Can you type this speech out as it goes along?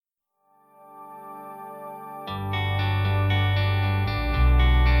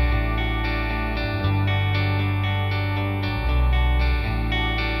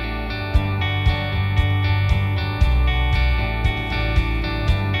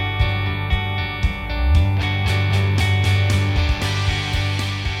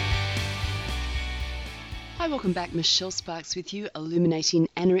Welcome back, Michelle Sparks with you, illuminating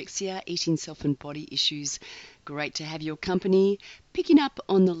anorexia, eating self and body issues. Great to have your company. Picking up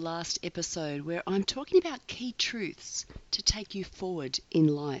on the last episode where I'm talking about key truths to take you forward in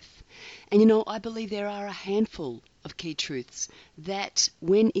life. And I believe there are a handful of key truths that,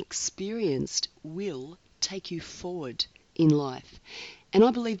 when experienced, will take you forward in life. And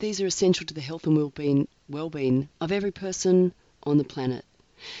I believe these are essential to the health and well-being of every person on the planet.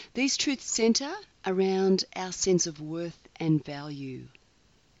 These truths centre around our sense of worth and value,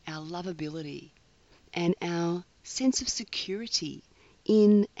 our lovability, and our sense of security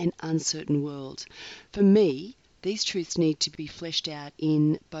in an uncertain world. For me, these truths need to be fleshed out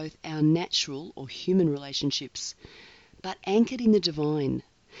in both our natural or human relationships, but anchored in the divine.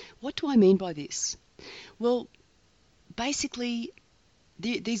 What do I mean by this? Well, basically,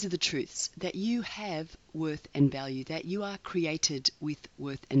 these are the truths: that you have worth and value, that you are created with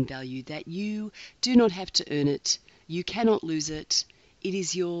worth and value, that you do not have to earn it, you cannot lose it, it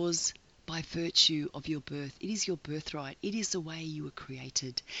is yours by virtue of your birth. It is your birthright. It is the way you were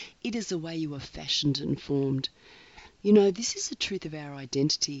created. It is the way you were fashioned and formed. This is the truth of our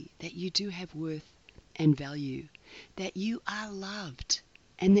identity, that you do have worth and value, that you are loved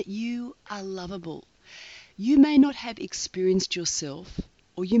and that you are lovable. You may not have experienced yourself,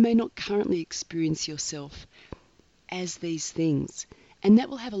 or you may not currently experience yourself as these things. And that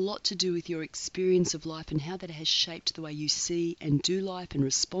will have a lot to do with your experience of life and how that has shaped the way you see and do life and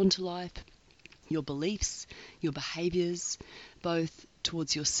respond to life, your beliefs, your behaviours, both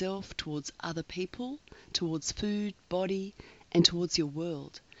towards yourself, towards other people, towards food, body, and towards your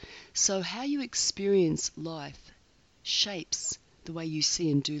world. So how you experience life shapes the way you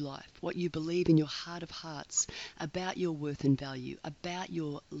see and do life, what you believe in your heart of hearts about your worth and value, about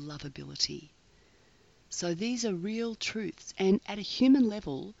your lovability. So these are real truths, and at a human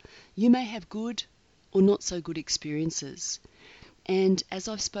level, you may have good or not so good experiences. And as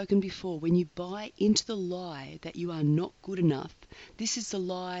I've spoken before, when you buy into the lie that you are not good enough, this is the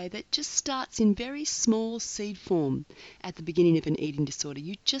lie that just starts in very small seed form at the beginning of an eating disorder.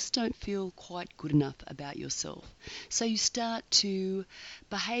 You just don't feel quite good enough about yourself. So you start to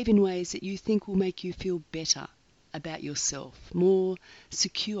behave in ways that you think will make you feel better about yourself, more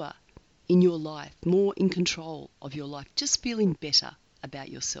secure in your life, more in control of your life. Just feeling better about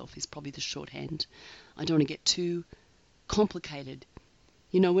yourself is probably the shorthand. I don't want to get too complicated.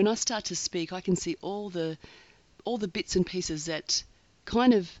 When I start to speak, I can see all the bits and pieces that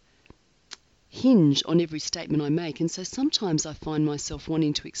kind of hinge on every statement I make, and so sometimes I find myself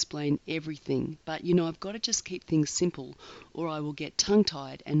wanting to explain everything, but I've got to just keep things simple, or I will get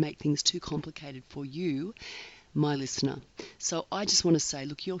tongue-tied and make things too complicated for you, my listener. So I just want to say,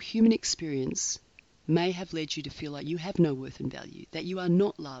 look, your human experience may have led you to feel like you have no worth and value, that you are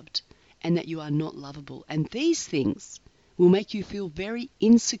not loved, and that you are not lovable, and these things will make you feel very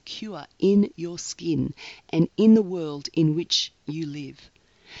insecure in your skin and in the world in which you live.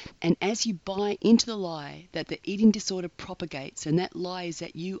 And as you buy into the lie that the eating disorder propagates, and that lie is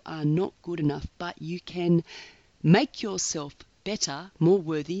that you are not good enough, but you can make yourself better, more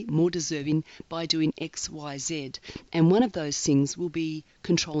worthy, more deserving by doing X, Y, Z. And one of those things will be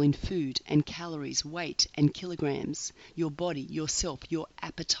controlling food and calories, weight and kilograms, your body, yourself, your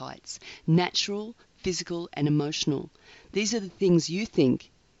appetites, natural, physical and emotional. These are the things you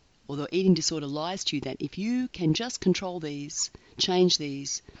think, or the eating disorder lies to you, that if you can just control these, change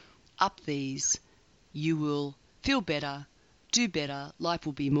these, up these, you will feel better, do better, life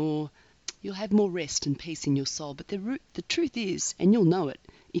will be more, you'll have more rest and peace in your soul. But the truth is, and you'll know it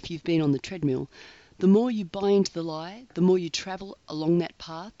if you've been on the treadmill, the more you buy into the lie, the more you travel along that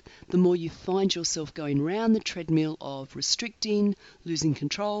path, the more you find yourself going round the treadmill of restricting, losing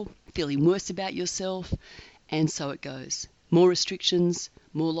control, feeling worse about yourself, and so it goes. More restrictions,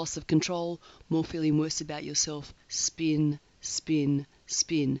 more loss of control, more feeling worse about yourself, spin, spin,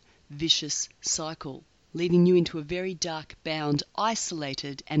 spin, vicious cycle, leading you into a very dark, bound,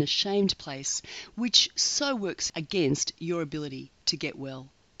 isolated and ashamed place, which so works against your ability to get well,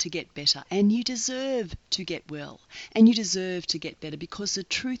 to get better. And you deserve to get well, and you deserve to get better, because the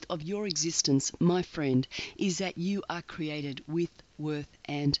truth of your existence, my friend, is that you are created with worth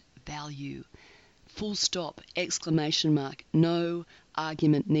and value. Full stop, exclamation mark. No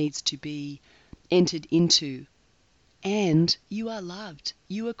argument needs to be entered into. And you are loved.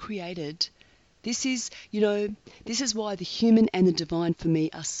 You are created. This is why the human and the divine for me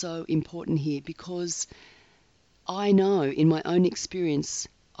are so important here, because I know in my own experience,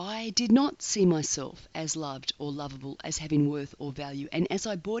 I did not see myself as loved or lovable, as having worth or value. And as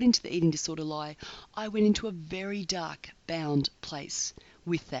I bought into the eating disorder lie, I went into a very dark, bound place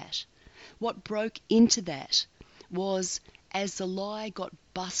with that. What broke into that was as the lie got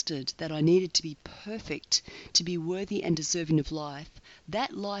busted that I needed to be perfect to be worthy and deserving of life,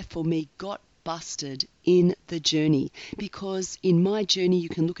 that lie for me got busted in the journey. Because in my journey, you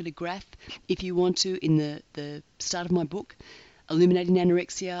can look at a graph if you want to. In the start of my book, Illuminating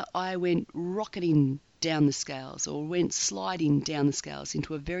Anorexia, I went rocketing down the scales, or went sliding down the scales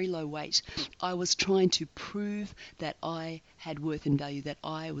into a very low weight. I was trying to prove that I had worth and value, that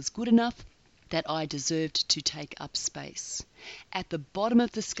I was good enough, that I deserved to take up space. At the bottom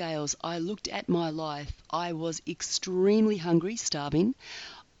of the scales, I looked at my life. I was extremely hungry, starving,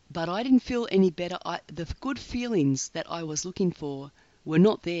 but I didn't feel any better. The good feelings that I was looking for were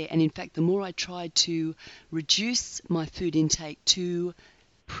not there. And in fact, the more I tried to reduce my food intake to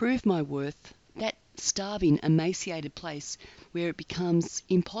prove my worth, that starving, emaciated place where it becomes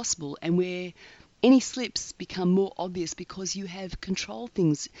impossible and where any slips become more obvious because you have controlled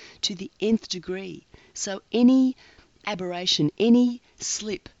things to the nth degree. So any aberration, any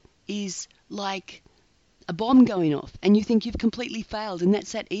slip is like a bomb going off, and you think you've completely failed, and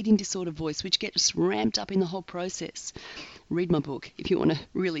that's that eating disorder voice which gets ramped up in the whole process. Read my book if you want to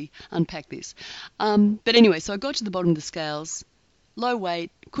really unpack this. But anyway, so I got to the bottom of the scales, low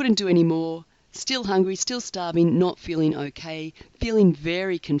weight, couldn't do any more, still hungry, still starving, not feeling okay, feeling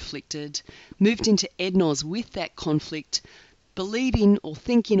very conflicted, moved into EDNOS with that conflict, believing or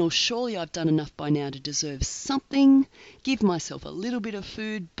thinking, or surely I've done enough by now to deserve something, give myself a little bit of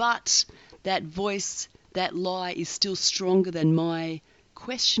food, but that voice, that lie is still stronger than my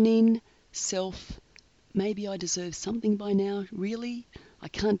questioning self. Maybe I deserve something by now, really? I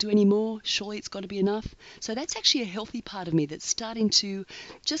can't do any more, surely it's got to be enough. So that's actually a healthy part of me that's starting to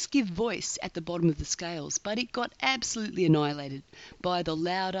just give voice at the bottom of the scales. But it got absolutely annihilated by the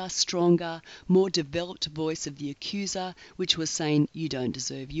louder, stronger, more developed voice of the accuser, which was saying, you don't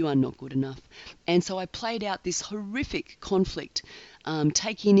deserve, you are not good enough. And so I played out this horrific conflict,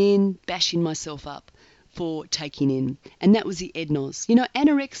 taking in, bashing myself up for taking in. And that was the EDNOS. You know,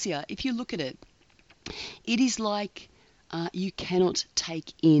 anorexia, if you look at it, it is like you cannot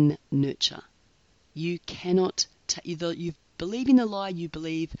take in nurture. You cannot, you believe in the lie, you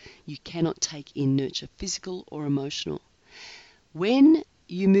believe you cannot take in nurture, physical or emotional. When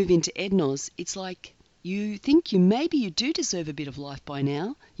you move into EDNOS, it's like you think maybe you do deserve a bit of life by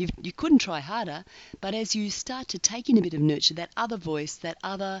now. You couldn't try harder, but as you start to take in a bit of nurture, that other voice, that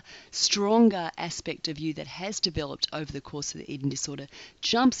other stronger aspect of you that has developed over the course of the eating disorder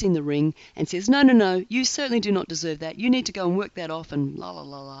jumps in the ring and says, no, you certainly do not deserve that. You need to go and work that off and la la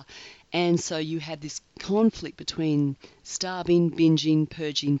la la. And so you have this conflict between starving, binging,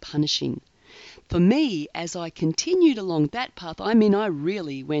 purging, punishing. For me, as I continued along that path, I mean, I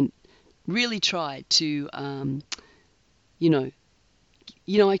really tried to, I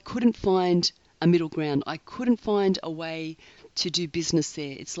couldn't find a middle ground. I couldn't find a way to do business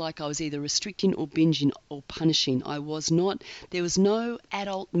there. It's like I was either restricting or binging or punishing. There was no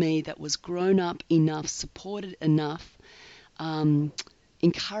adult me that was grown up enough, supported enough,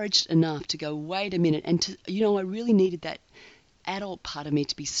 encouraged enough to go, wait a minute. And I really needed that adult part of me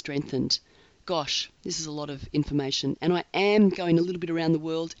to be strengthened. Gosh, this is a lot of information, and I am going a little bit around the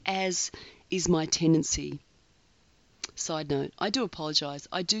world, as is my tendency. Side note, I do apologise.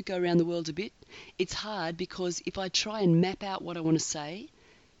 I do go around the world a bit. It's hard because if I try and map out what I want to say,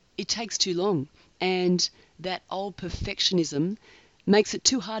 it takes too long, and that old perfectionism makes it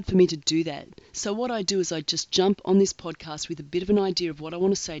too hard for me to do that. So what I do is I just jump on this podcast with a bit of an idea of what I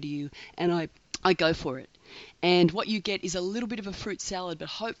want to say to you, and I go for it. And what you get is a little bit of a fruit salad, but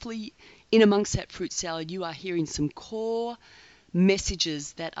hopefully in amongst that fruit salad you are hearing some core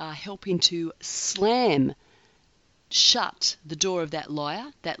messages that are helping to slam shut the door of that liar,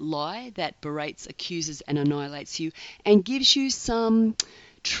 that lie that berates, accuses and annihilates you, and gives you some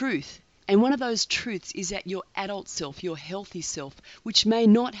truth. And one of those truths is that your adult self, your healthy self, which may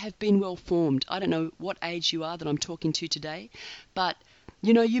not have been well formed. I don't know what age you are that I'm talking to today, but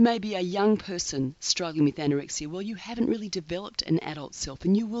you may be a young person struggling with anorexia. Well, you haven't really developed an adult self,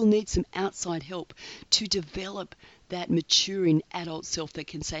 and you will need some outside help to develop that maturing adult self that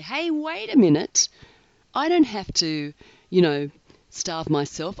can say, hey, wait a minute, I don't have to, starve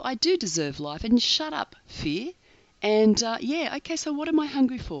myself. I do deserve life, and shut up, fear. And okay, so what am I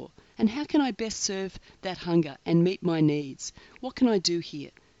hungry for? And how can I best serve that hunger and meet my needs? What can I do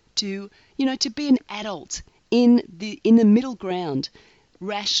here to be an adult in the middle ground?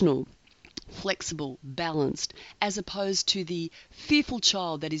 Rational, flexible, balanced, as opposed to the fearful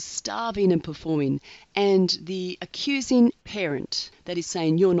child that is starving and performing, and the accusing parent that is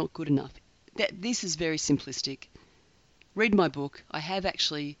saying you're not good enough. This is very simplistic. Read my book. I have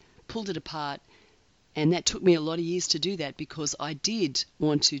actually pulled it apart And that took me a lot of years to do that because I did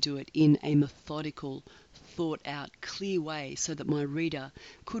want to do it in a methodical, thought out, clear way so that my reader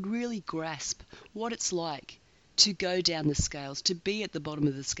could really grasp what it's like to go down the scales, to be at the bottom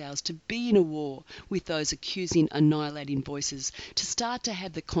of the scales, to be in a war with those accusing, annihilating voices, to start to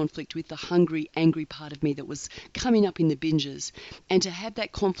have the conflict with the hungry, angry part of me that was coming up in the binges, and to have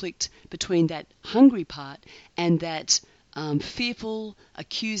that conflict between that hungry part and that fearful,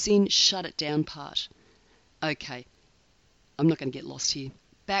 accusing, shut it down part. Okay, I'm not going to get lost here.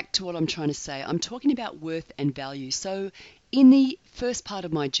 Back to what I'm trying to say. I'm talking about worth and value. So, in the first part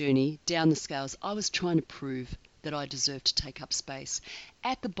of my journey down the scales, I was trying to prove that I deserved to take up space.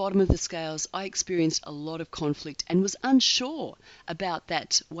 At the bottom of the scales, I experienced a lot of conflict and was unsure about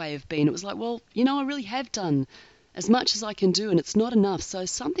that way of being. It was like, well, I really have done as much as I can do and it's not enough. So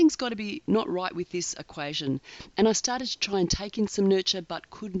something's got to be not right with this equation. And I started to try and take in some nurture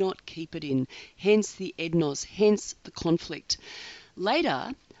but could not keep it in. Hence the EDNOS, hence the conflict.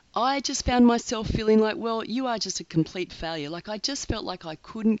 Later, I just found myself feeling like, well, you are just a complete failure. Like I just felt like I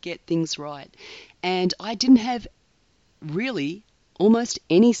couldn't get things right. And I didn't have really almost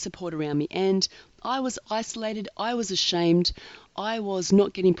any support around me. And I was isolated, I was ashamed, I was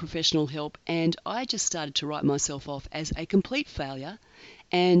not getting professional help, and I just started to write myself off as a complete failure.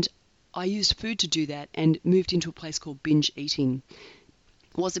 And I used food to do that and moved into a place called binge eating.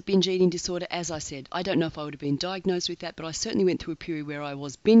 Was it binge eating disorder? As I said, I don't know if I would have been diagnosed with that, but I certainly went through a period where I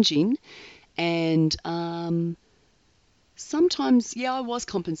was binging and sometimes, I was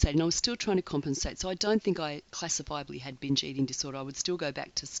compensating. I was still trying to compensate. So I don't think I classifiably had binge eating disorder. I would still go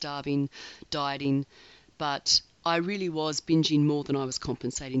back to starving, dieting, but I really was binging more than I was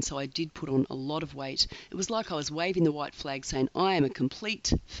compensating. So I did put on a lot of weight. It was like I was waving the white flag saying, I am a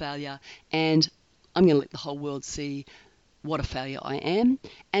complete failure and I'm going to let the whole world see what a failure I am.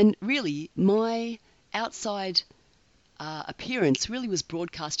 And really, my outside appearance really was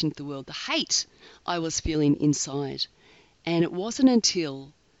broadcasting to the world the hate I was feeling inside. And it wasn't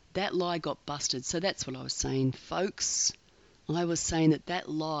until that lie got busted. So that's what I was saying, folks. I was saying that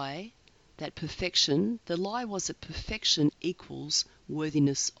lie, that perfection, the lie was that perfection equals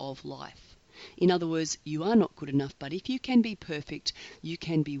worthiness of life. In other words, you are not good enough, but if you can be perfect, you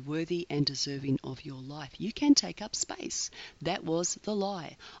can be worthy and deserving of your life. You can take up space. That was the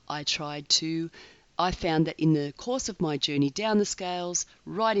lie. I found that in the course of my journey down the scales,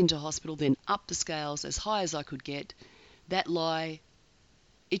 right into hospital, then up the scales as high as I could get, that lie,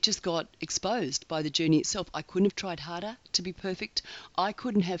 it just got exposed by the journey itself. I couldn't have tried harder to be perfect. I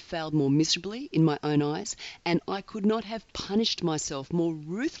couldn't have failed more miserably in my own eyes, and I could not have punished myself more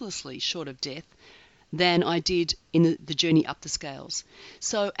ruthlessly short of death than I did in the journey up the scales.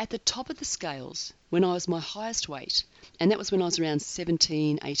 So at the top of the scales, when I was my highest weight, and that was when I was around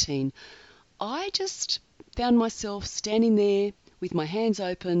 17, 18, I just found myself standing there with my hands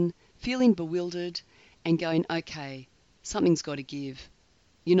open, feeling bewildered and going, okay, something's got to give.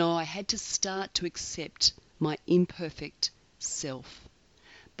 I had to start to accept my imperfect self.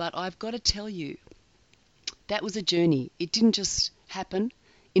 But I've got to tell you, that was a journey. It didn't just happen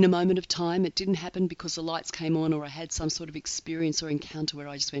in a moment of time. It didn't happen because the lights came on or I had some sort of experience or encounter where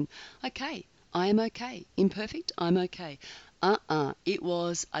I just went, okay, I am okay. Imperfect, I'm okay. It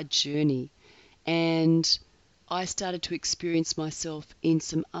was a journey. And I started to experience myself in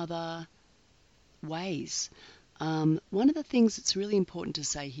some other ways. One of the things that's really important to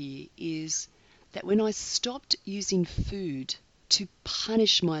say here is that when I stopped using food to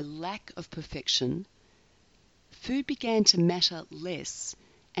punish my lack of perfection, food began to matter less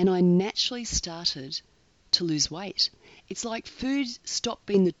and I naturally started to lose weight. It's like food stopped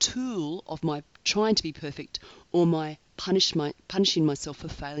being the tool of my trying to be perfect or my punishing myself for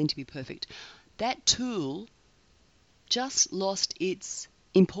failing to be perfect. That tool just lost its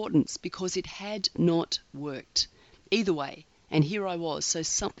importance because it had not worked either way. And here I was, so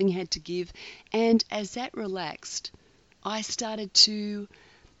something had to give. And as that relaxed, I started to,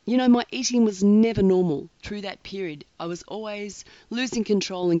 my eating was never normal through that period. I was always losing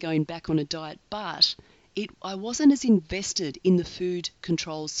control and going back on a diet, but I wasn't as invested in the food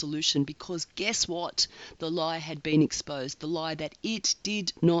control solution because guess what? The lie had been exposed, the lie that it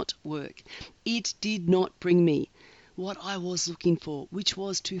did not work. It did not bring me what I was looking for, which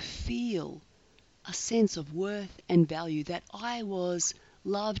was to feel a sense of worth and value, that I was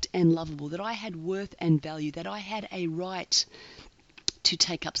loved and lovable, that I had worth and value, that I had a right to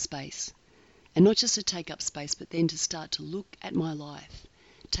take up space. And not just to take up space, but then to start to look at my life,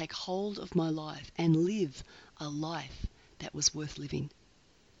 take hold of my life and live a life that was worth living.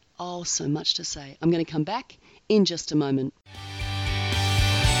 Oh, so much to say. I'm going to come back in just a moment.